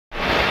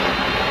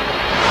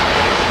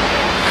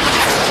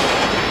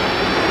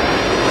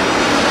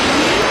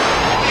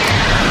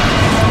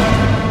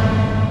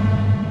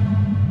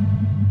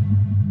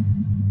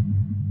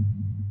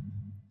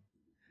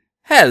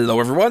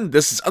Hello everyone,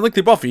 this is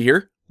Unlikely Buffy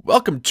here.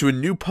 Welcome to a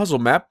new puzzle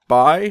map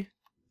by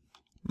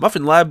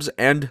MuffinLabs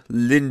and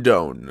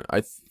LinDoan. I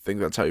think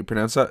that's how you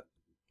pronounce that.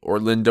 Or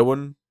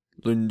LinDoan.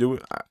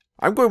 LinDoan.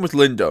 I'm going with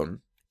LinDoan.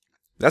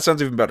 That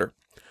sounds even better.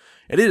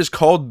 And it is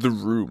called The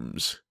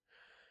Rooms.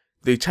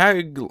 The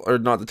tag, or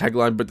not the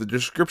tagline, but the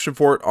description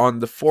for it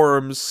on the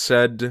forums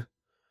said,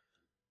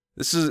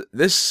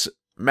 This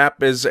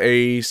map is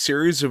a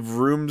series of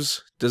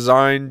rooms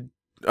designed,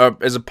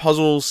 as a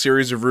puzzle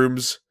series of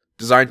rooms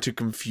designed to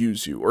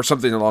confuse you, or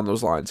something along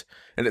those lines.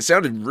 And it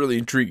sounded really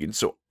intriguing,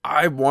 so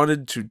I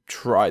wanted to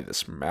try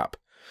this map.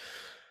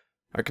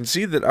 I can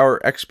see that our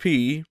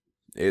XP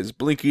is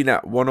blinking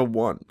at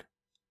 101.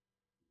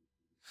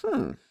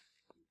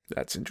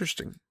 That's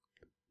interesting.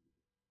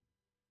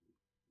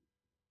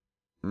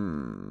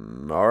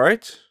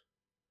 Alright.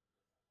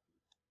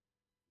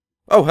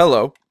 Oh,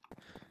 hello.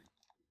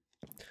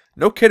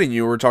 No kidding,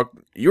 you were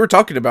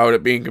talking about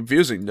it being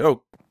confusing.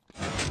 No.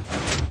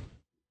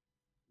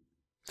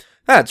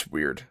 That's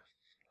weird.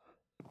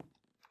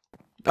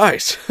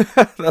 Nice.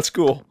 That's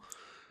cool.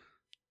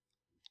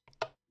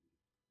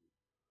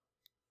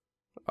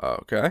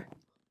 Okay.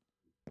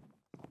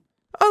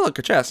 Oh, look,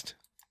 a chest.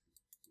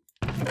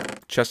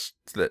 Chest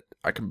that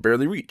I can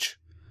barely reach.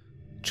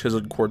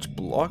 Chiseled quartz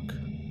block.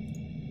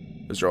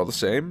 Those are all the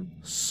same.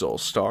 Soul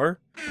star.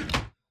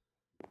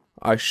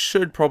 I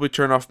should probably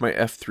turn off my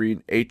F3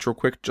 and H real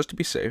quick just to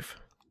be safe.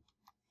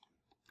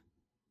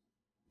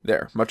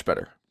 There, much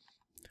better.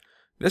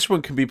 This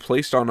one can be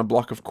placed on a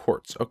block of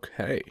quartz.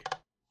 Okay.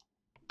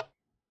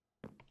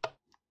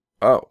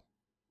 Oh.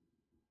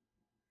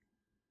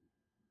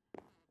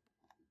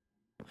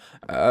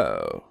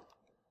 Oh.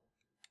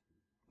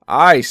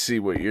 I see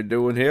what you're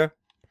doing here.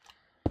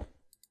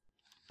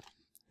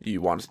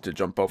 You wanted to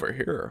jump over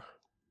here.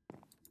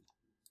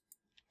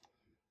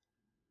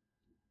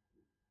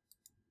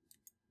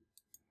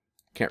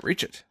 Can't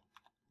reach it.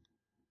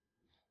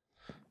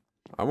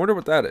 I wonder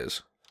what that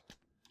is.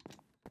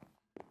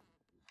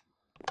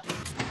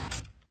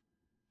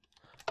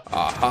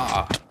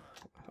 Aha.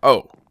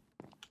 Oh.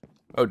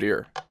 Oh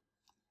dear.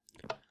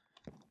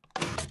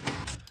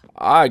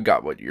 I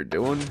got what you're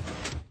doing.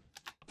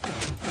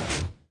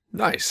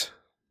 Nice.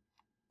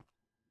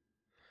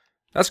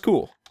 That's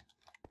cool.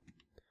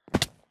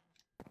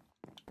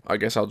 I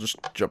guess I'll just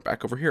jump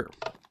back over here.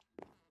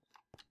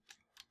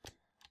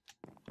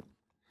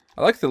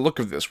 I like the look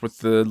of this with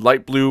the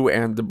light blue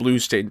and the blue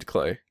stained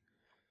clay.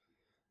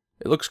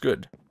 It looks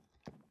good.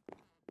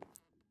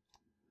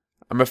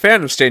 I'm a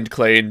fan of stained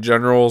clay in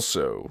general,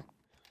 so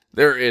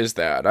there is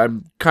that.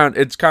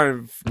 It's kind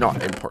of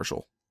not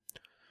impartial.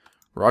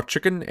 Raw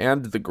chicken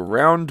and the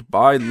ground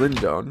by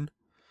LinDoan.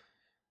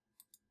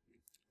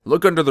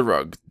 Look under the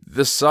rug.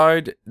 This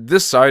side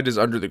is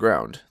under the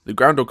ground. The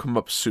ground will come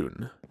up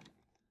soon.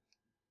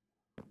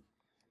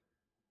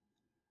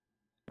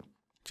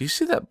 Do you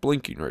see that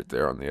blinking right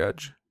there on the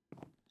edge?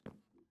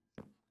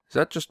 Is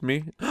that just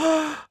me?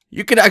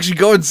 You can actually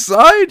go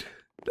inside?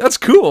 That's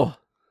cool.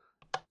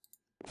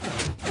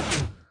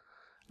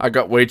 I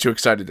got way too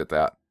excited at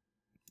that.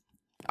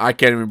 I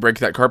can't even break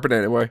that carpet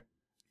anyway.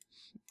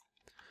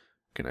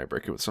 Can I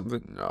break it with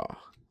something? No.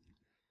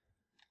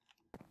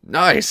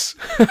 Nice!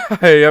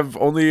 I have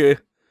only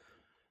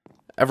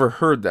ever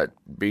heard that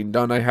being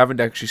done. I haven't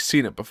actually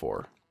seen it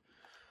before.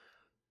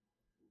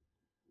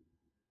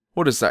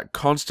 What is that?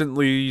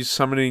 Constantly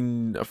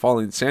summoning a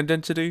falling sand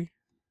entity?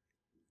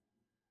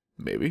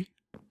 Maybe.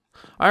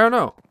 I don't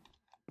know.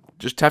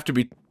 Just have to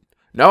be...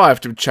 Now I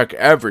have to check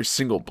every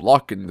single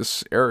block in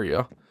this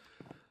area.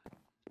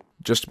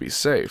 Just to be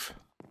safe.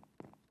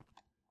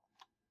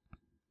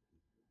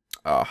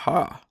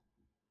 Aha.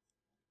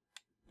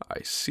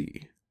 I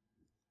see.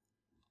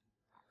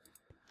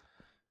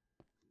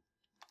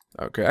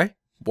 Okay.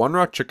 One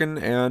raw chicken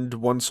and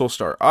one soul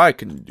star. I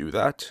can do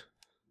that.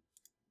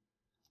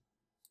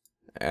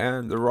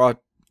 And the raw...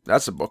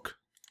 That's a book.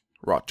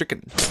 Raw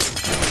chicken.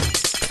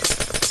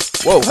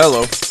 Whoa,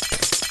 hello.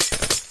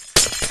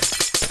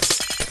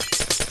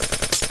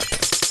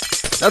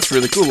 That's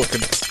really cool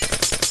looking.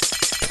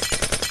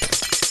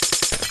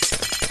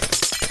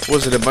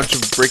 Was it a bunch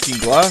of breaking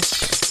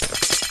glass?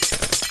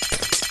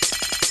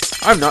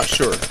 I'm not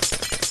sure.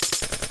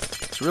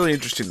 It's really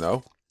interesting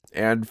though.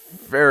 And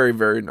very,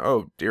 very...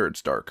 Oh dear,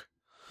 it's dark.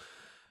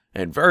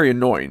 And very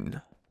annoying.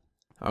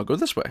 I'll go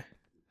this way.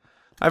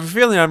 I have a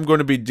feeling I'm going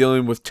to be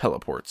dealing with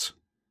teleports.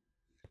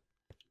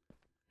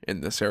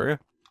 In this area.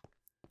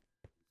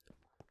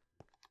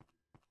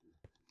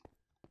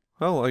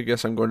 Well, I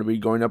guess I'm going to be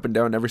going up and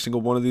down every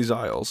single one of these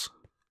aisles.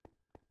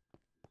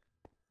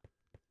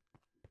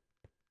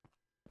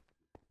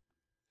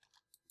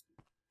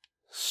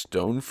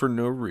 Stone for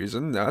no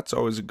reason. That's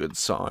always a good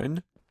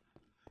sign.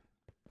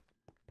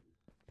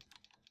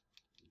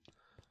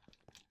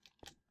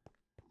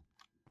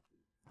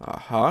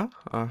 Uh-huh.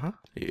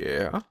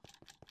 Yeah.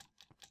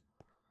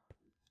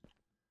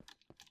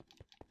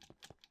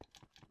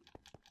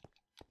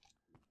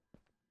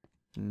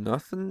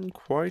 Nothing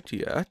quite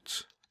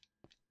yet.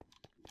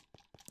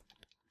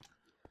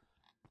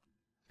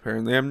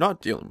 Apparently I'm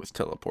not dealing with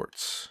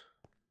teleports.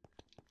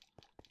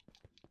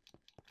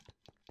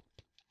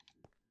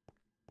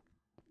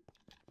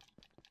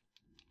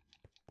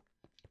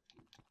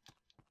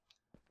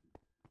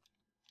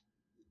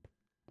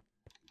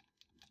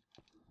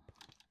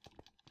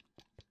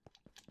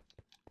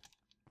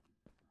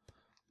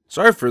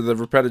 Sorry for the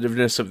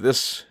repetitiveness of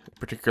this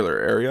particular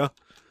area.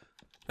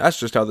 That's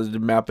just how the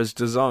map is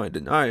designed,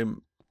 and I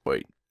am...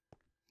 Wait.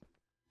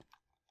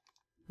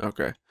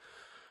 Okay.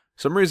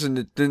 Some reason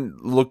it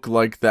didn't look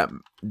like that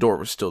door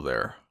was still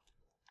there.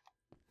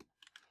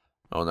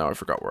 Oh, now I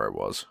forgot where I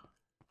was.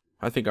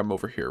 I think I'm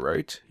over here,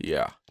 right?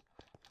 Yeah.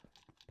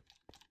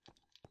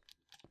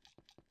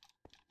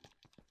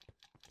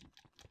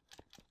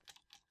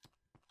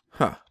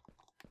 Huh.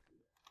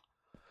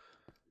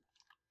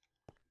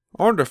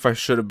 I wonder if I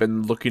should have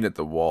been looking at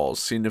the walls,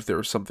 seeing if there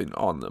was something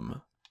on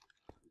them.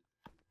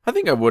 I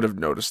think I would have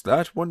noticed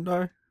that, wouldn't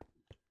I?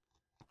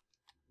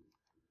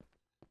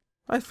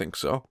 I think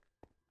so.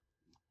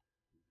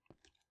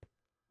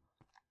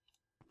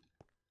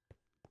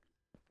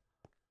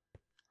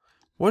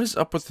 What is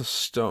up with the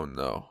stone,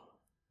 though?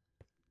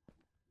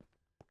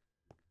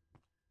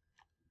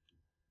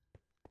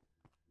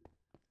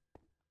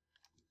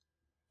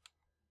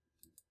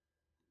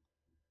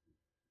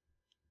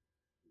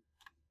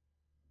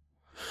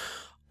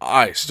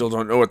 I still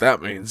don't know what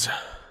that means.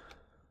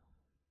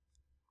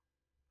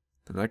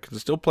 And I can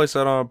still place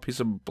that on a piece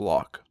of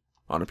block.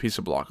 On a piece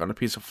of block. On a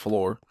piece of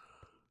floor.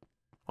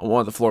 On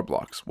one of the floor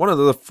blocks. One of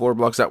the floor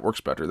blocks, that works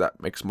better.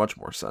 That makes much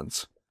more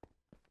sense.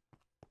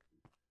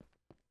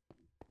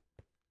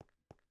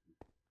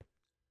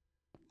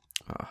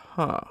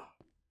 Aha.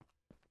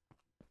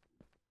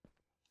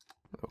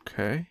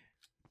 Okay.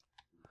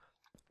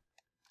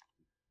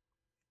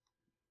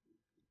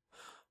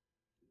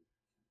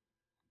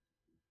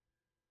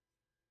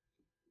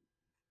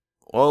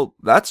 Well,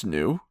 that's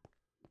new.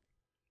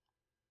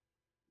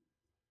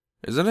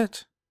 Isn't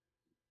it?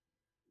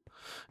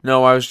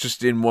 No, I was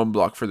just in one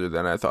block further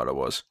than I thought it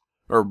was.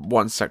 Or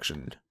one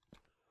section.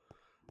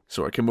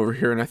 So I came over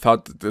here and I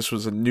thought that this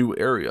was a new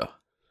area.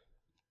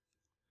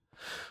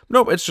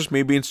 Nope, it's just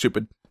me being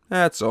stupid.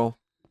 That's all.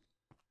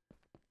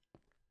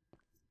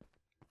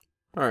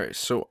 Alright,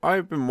 so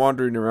I've been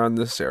wandering around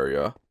this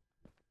area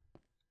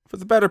for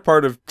the better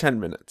part of 10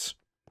 minutes.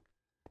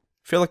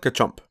 Feel like a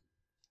chump.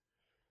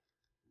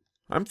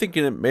 I'm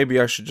thinking that maybe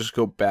I should just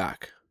go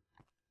back.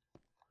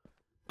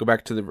 Go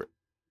back to the...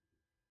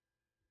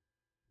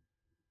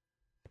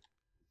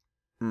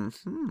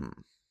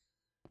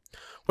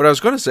 What I was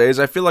going to say is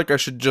I feel like I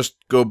should just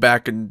go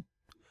back and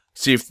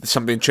see if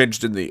something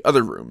changed in the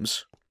other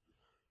rooms.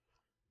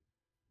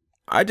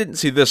 I didn't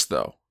see this,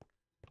 though.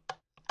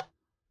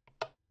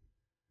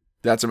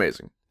 That's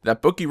amazing.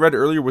 That book you read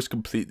earlier was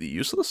completely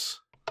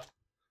useless?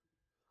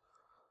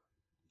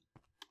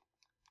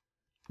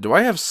 Do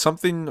I have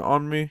something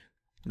on me?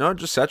 No,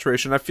 just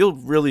saturation. I feel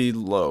really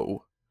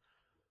low.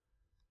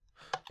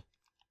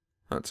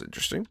 That's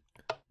interesting.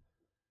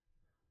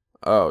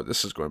 Oh,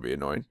 this is going to be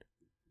annoying.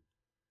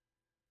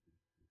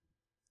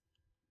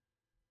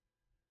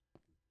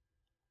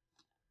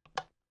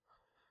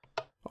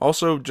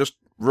 Also, just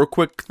real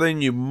quick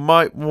thing, you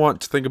might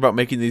want to think about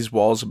making these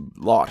walls a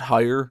lot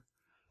higher.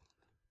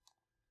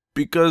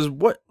 Because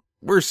what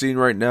we're seeing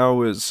right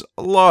now is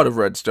a lot of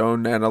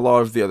redstone and a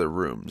lot of the other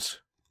rooms.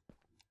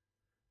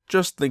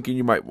 Just thinking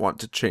you might want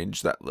to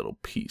change that little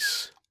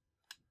piece.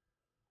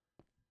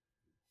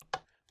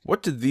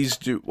 What did these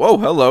do? Whoa,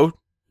 hello.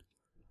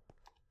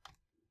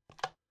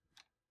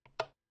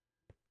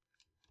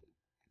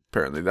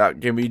 Apparently that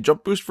gave me a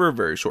jump boost for a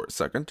very short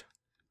second.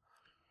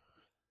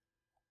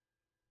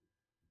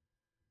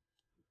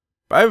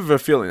 But I have a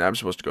feeling I'm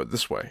supposed to go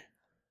this way.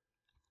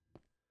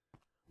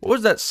 What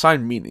was that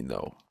sign meaning,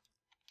 though?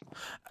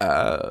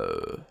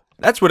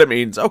 That's what it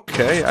means.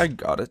 Okay, I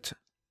got it.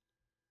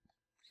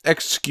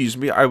 Excuse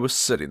me, I was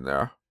sitting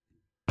there.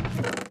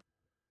 Can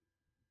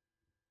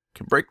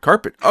break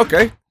carpet.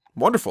 Okay,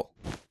 wonderful.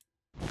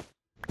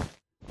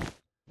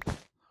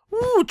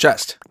 Ooh,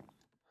 chest.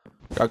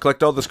 Gotta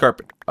collect all this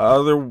carpet.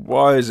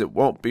 Otherwise, it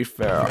won't be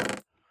fair.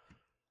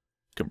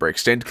 Can break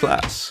stained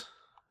glass.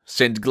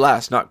 Stained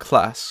glass, not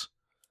class.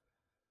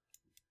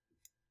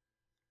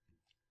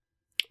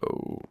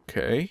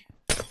 Okay.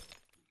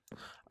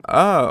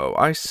 Oh,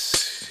 I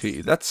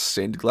see. That's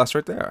stained glass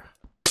right there.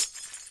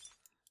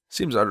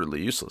 Seems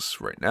utterly useless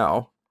right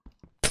now.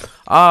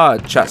 Ah,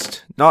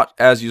 chest. Not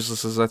as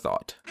useless as I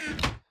thought.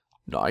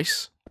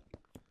 Nice.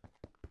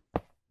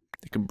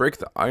 You can break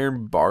the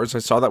iron bars. I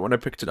saw that when I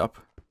picked it up.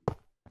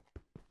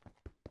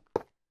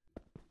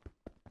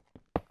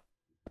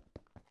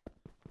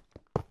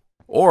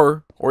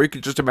 Or you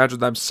could just imagine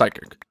that I'm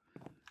psychic.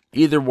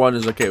 Either one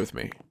is okay with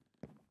me.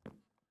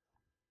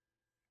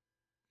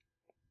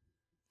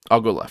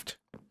 I'll go left.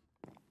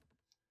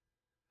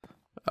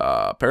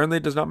 Apparently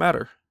it does not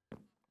matter.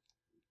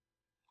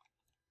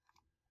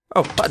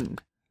 Oh, button.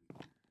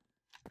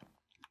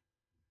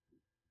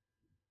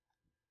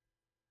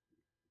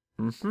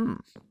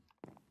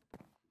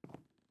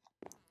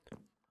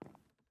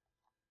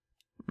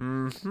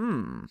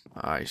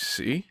 I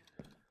see.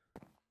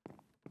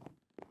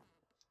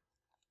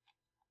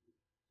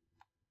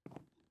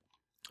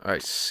 I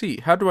see.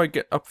 How do I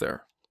get up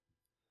there?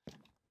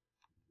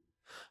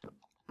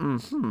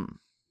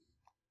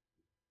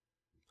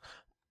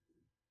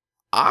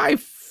 I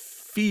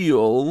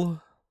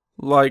feel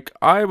like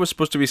I was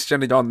supposed to be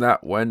standing on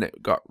that when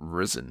it got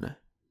risen.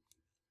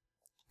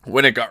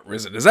 When it got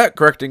risen. Is that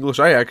correct English?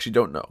 I actually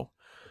don't know.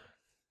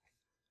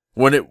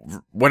 When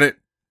it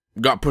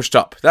got pushed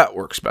up. That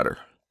works better.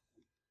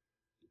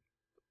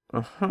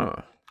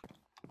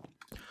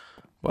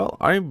 Well,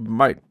 I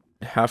might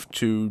have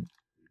to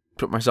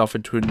put myself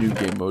into a new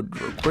game mode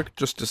real quick,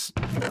 just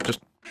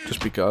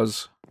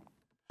because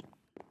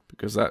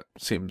that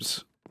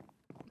seems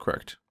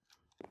correct.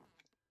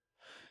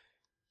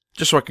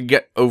 Just so I can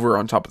get over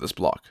on top of this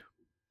block.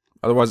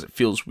 Otherwise, it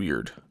feels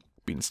weird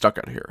being stuck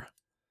out here.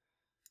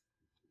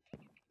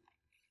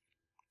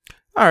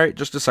 Alright,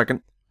 just a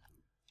second.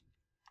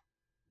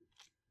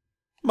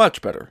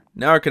 Much better.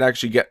 Now I can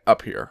actually get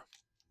up here.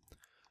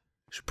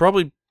 Should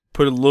probably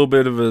put a little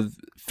bit of a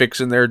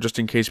fix in there just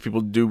in case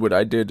people do what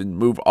I did and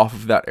move off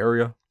of that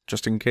area.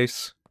 Just in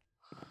case.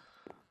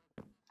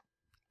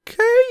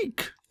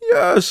 Cake!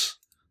 Yes!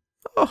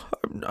 Oh,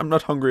 I'm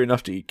not hungry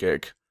enough to eat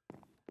cake.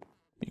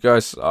 You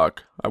guys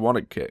suck. I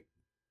wanted cake.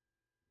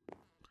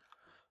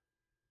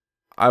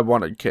 I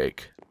wanted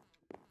cake.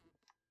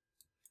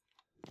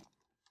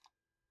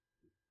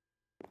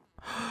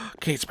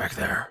 Kate's back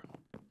there.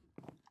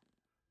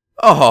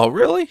 Oh,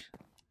 really?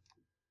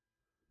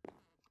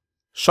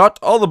 Shot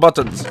all the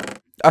buttons.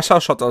 I shall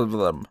shut all of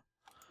them.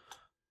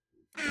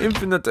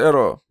 Infinite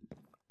arrow.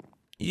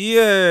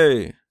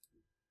 Yay!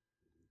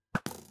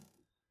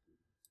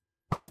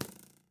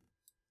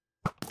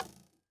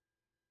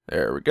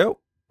 There we go.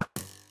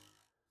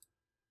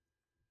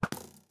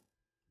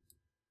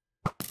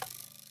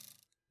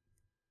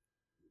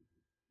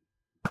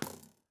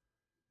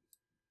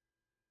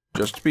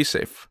 Just to be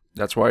safe.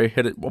 That's why I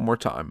hit it one more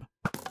time.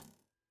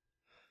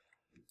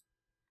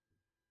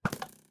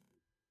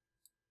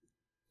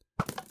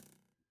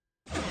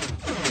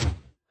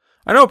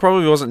 I know it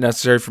probably wasn't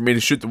necessary for me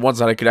to shoot the ones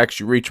that I could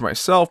actually reach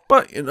myself,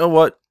 but you know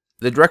what?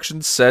 The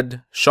directions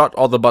said, shot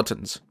all the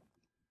buttons.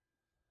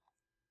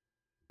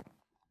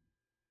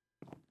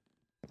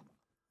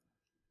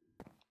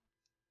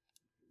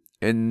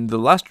 In the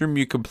last room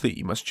you complete,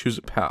 you must choose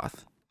a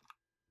path.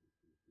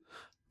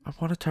 I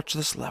want to touch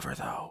this lever,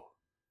 though.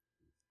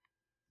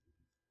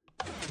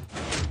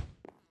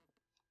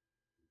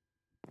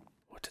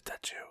 What did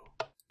that do?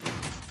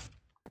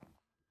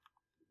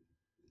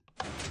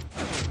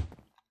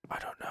 I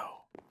don't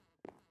know.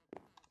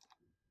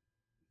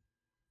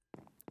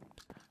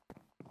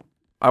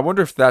 I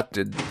wonder if that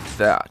did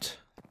that.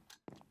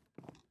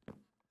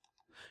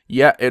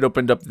 Yeah, it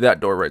opened up that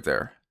door right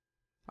there.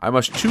 I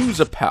must choose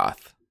a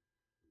path.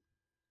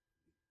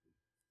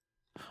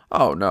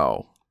 Oh,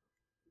 no.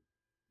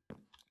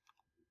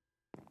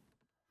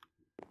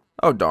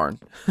 Oh, darn.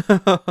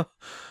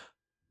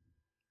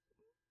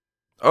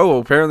 Oh,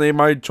 apparently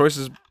my choice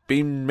is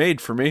being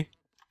made for me.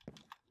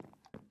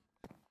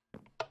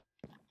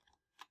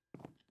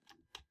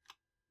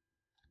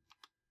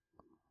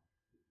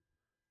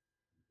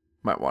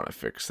 Might want to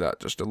fix that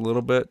just a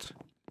little bit.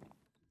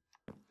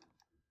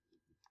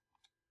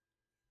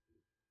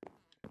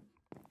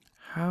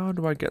 How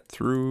do I get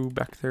through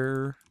back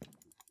there?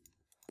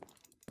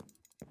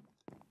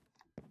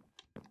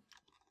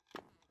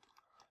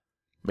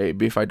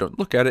 Maybe if I don't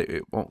look at it,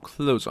 it won't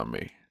close on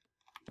me.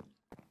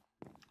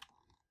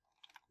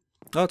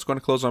 Oh, it's going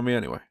to close on me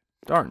anyway.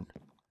 Darn.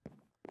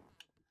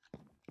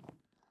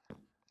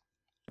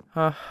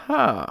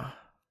 Aha.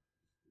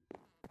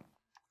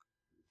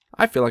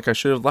 I feel like I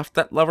should have left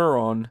that lever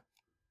on.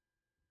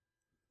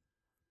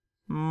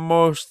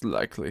 Most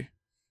likely.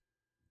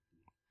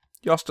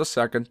 Just a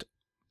second.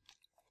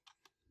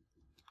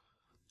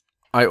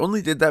 I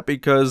only did that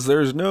because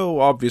there's no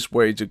obvious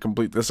way to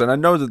complete this, and I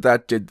know that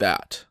that did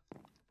that.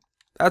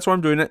 That's why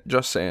I'm doing it,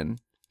 just saying.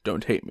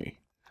 Don't hate me.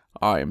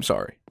 I am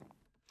sorry.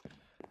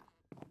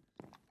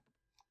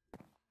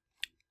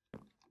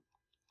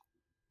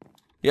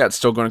 Yeah, it's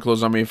still going to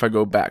close on me if I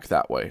go back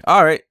that way.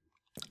 Alright.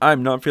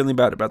 I'm not feeling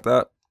bad about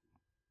that.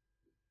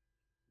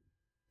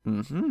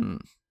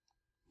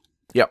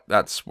 Yep,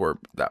 that's where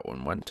that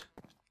one went.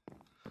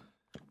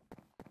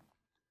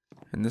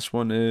 And this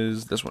one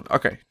is this one.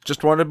 Okay,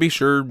 just wanted to be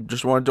sure.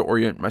 Just wanted to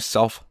orient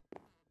myself.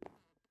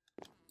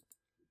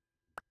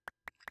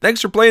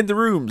 Thanks for playing the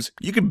rooms.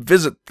 You can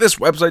visit this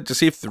website to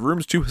see if the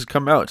Rooms 2 has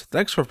come out.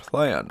 Thanks for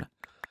playing.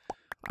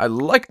 I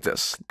like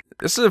this.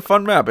 This is a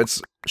fun map. It's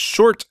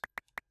short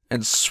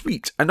and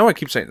sweet. I know I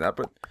keep saying that,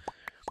 but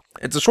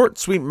it's a short,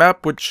 sweet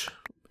map, which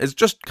is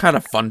just kind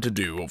of fun to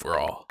do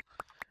overall.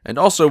 And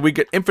also, we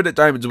get infinite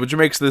diamonds, which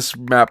makes this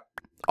map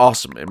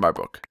awesome in my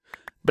book.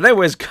 But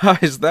anyways,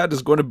 guys, that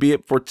is going to be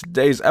it for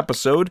today's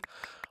episode.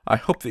 I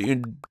hope that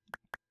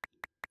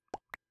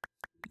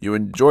you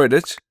enjoyed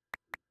it.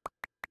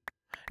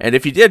 And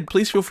if you did,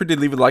 please feel free to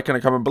leave a like and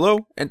a comment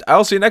below, and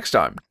I'll see you next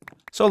time.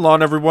 So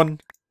long,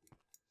 everyone.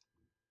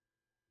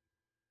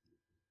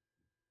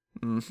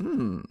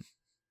 Mm-hmm.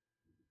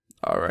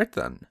 All right,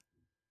 then.